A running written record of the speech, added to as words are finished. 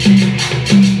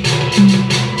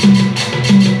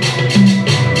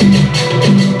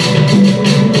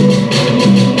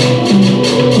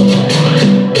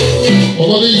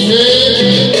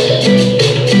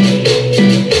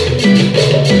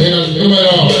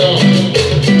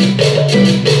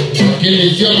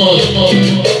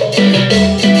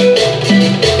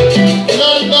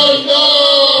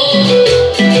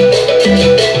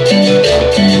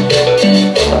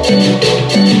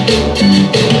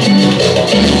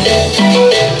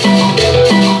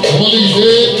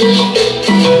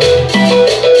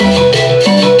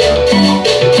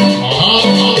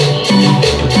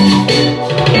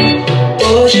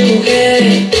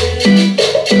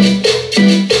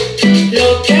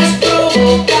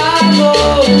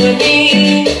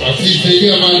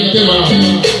llama el tema?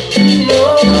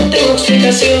 No tengo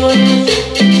explicación,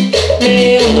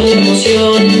 me hundo en la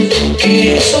emoción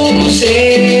que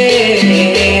sucede.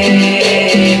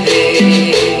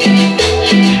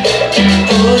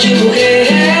 Oye, mujer,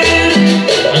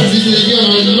 Así se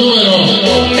llama el número.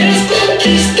 me has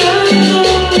conquistado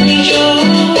y yo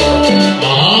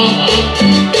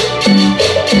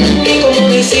ni cómo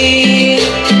decir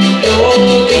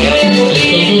lo que yo he por Esta ti.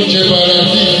 noche para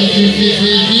ti,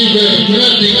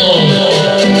 cibernético.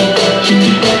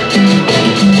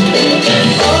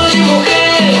 Oye,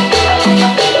 mujer,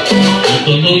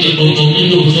 Esta noche con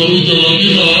sonido, pesadilla,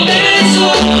 latina. eso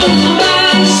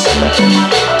más.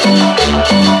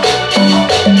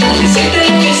 Decirte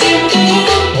lo que siento,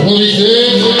 ¿Cómo dice?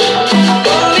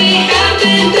 cobijarte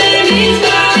entre mis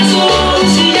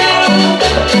brazos y ya.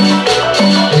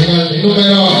 Venga el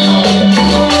número.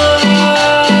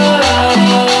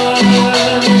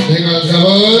 Venga el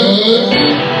sabor.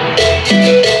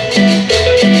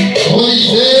 ¿Cómo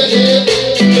dice?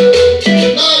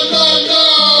 ¡No, no,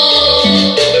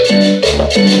 no!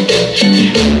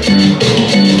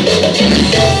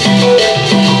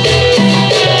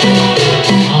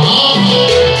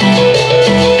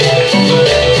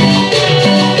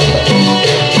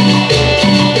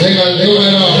 Venga el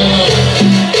número.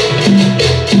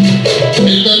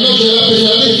 Esta noche la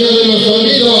pesadilla de los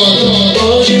sonidos.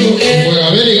 Oye, mujer, Juega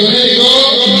Benido.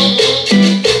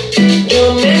 yo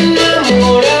me he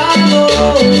enamorado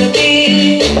de ti.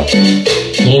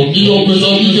 Sonido,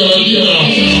 pesadilla, latina.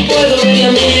 Puedo ver la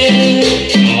miel,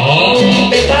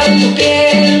 petar tu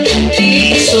piel y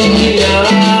soñar.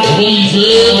 ¿Cómo dice?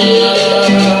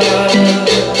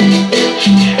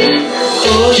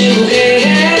 Oye, mujer,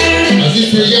 Así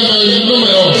se llama el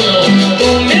número. tú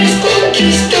me has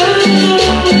conquistado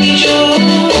y yo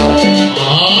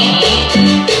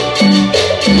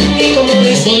ni cómo ¿Cómo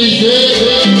decir dice?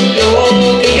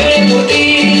 lo que yo haré por ti.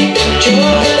 Yo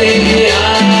te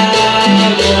amo.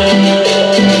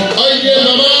 ¡Ay, bien,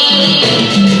 mamá!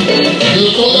 Yo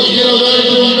solo quiero darte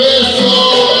un beso.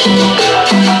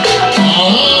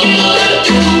 Quiero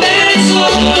darte un beso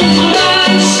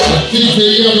más. Así se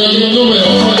llama el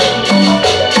número.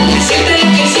 Decirte lo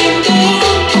que siento,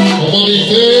 ¿Cómo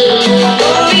dice?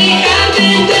 cobijarte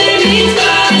entre mis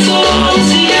brazos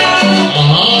y ya.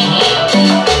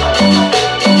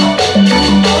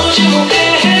 Oye,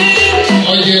 mujer,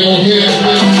 Oye, mujer,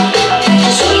 yo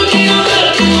solo quiero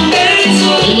darte un beso.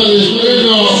 tema de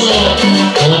estreno.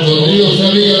 Con sonido,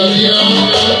 pesadilla, latina.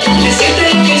 Decirte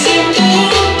lo que siento,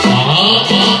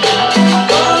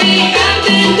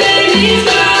 cobijarte entre mis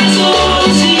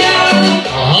brazos y ya.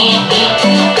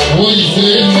 ¿Cómo dice?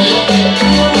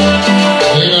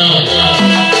 Venga.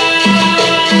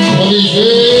 ¿Cómo dice?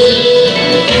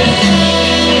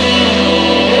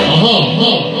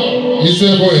 Y se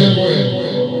fue.